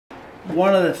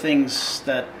One of the things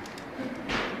that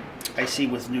I see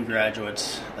with new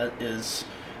graduates is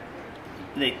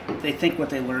they think what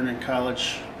they learn in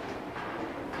college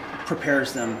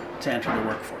prepares them to enter the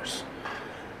workforce.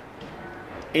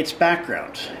 It's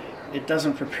background. It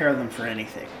doesn't prepare them for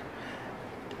anything.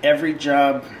 Every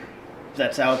job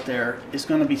that's out there is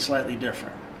going to be slightly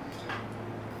different.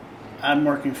 I'm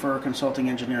working for a consulting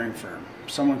engineering firm.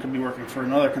 Someone could be working for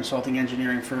another consulting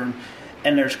engineering firm,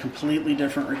 and there's completely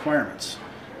different requirements.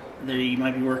 You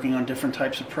might be working on different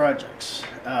types of projects.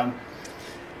 The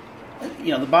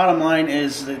bottom line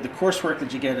is that the coursework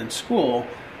that you get in school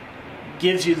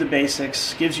gives you the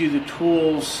basics, gives you the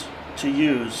tools to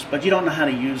use, but you don't know how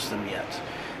to use them yet.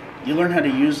 You learn how to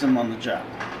use them on the job.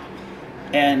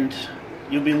 And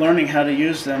you'll be learning how to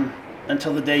use them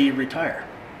until the day you retire,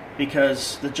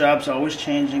 because the job's always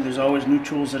changing. There's always new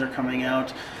tools that are coming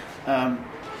out, and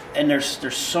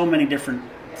there's so many different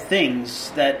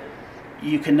things that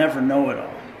you can never know it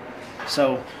all.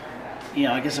 So,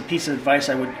 I guess a piece of advice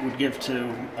I would give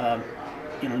to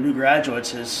new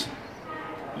graduates is,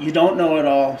 you don't know it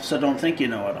all, so don't think you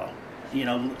know it all.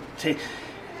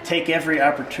 Take every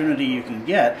opportunity you can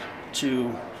get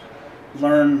to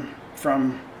learn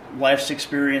from life's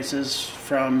experiences,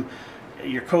 from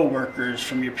your coworkers,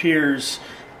 from your peers,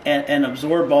 and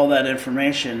absorb all that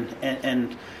information.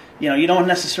 And you don't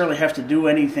necessarily have to do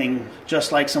anything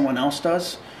just like someone else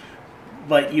does,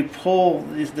 but you pull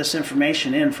this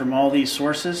information in from all these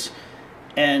sources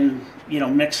and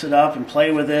mix it up and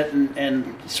play with it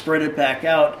and spread it back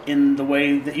out in the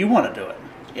way that you want to do it.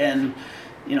 And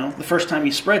the first time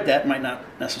you spread that might not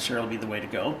necessarily be the way to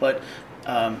go, but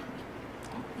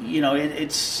you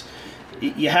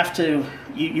have to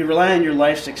rely on your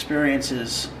life's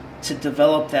experiences to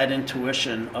develop that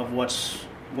intuition of what's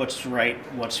right,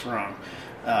 what's wrong.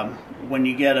 When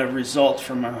you get a result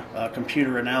from a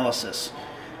computer analysis,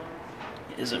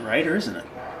 is it right or isn't it?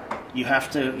 You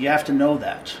have to know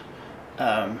that.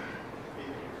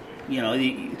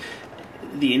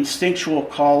 The instinctual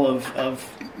call of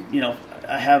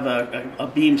I have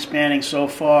a beam spanning so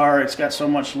far, it's got so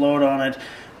much load on it.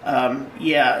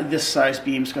 This size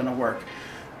beam's going to work.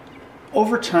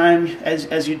 Over time,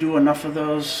 as you do enough of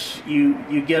those,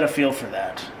 you get a feel for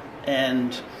that.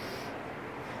 And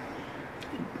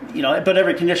but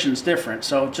every condition is different.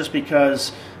 So just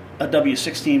because a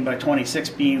W16 by 26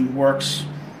 beam works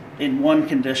in one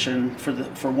condition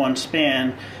for one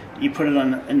span, you put it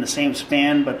in the same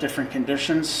span but different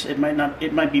conditions, it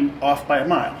might be off by a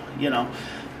mile.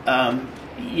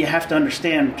 You have to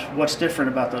understand what's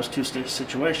different about those two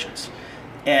situations,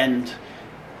 and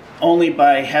only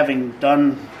by having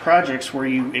done projects where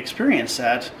you experience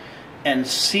that and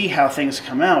see how things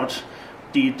come out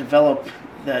do you develop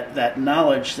that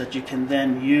knowledge that you can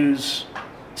then use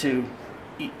to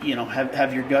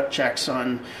have your gut checks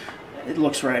on it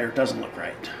looks right or doesn't look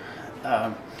right.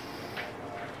 I've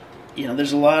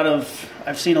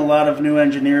seen a lot of new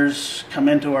engineers come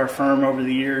into our firm over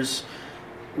the years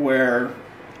where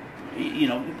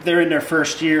they're in their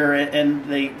first year and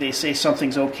they say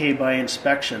something's okay by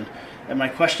inspection, and my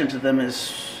question to them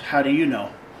is, how do you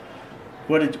know?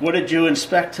 What did you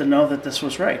inspect to know that this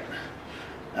was right?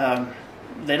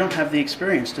 They don't have the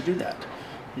experience to do that.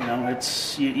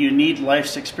 You need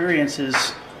life's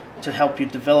experiences to help you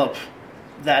develop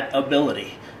that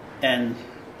ability, and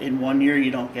in 1 year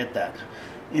you don't get that.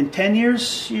 In 10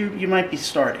 years you might be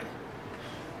starting.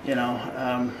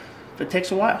 It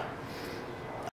takes a while.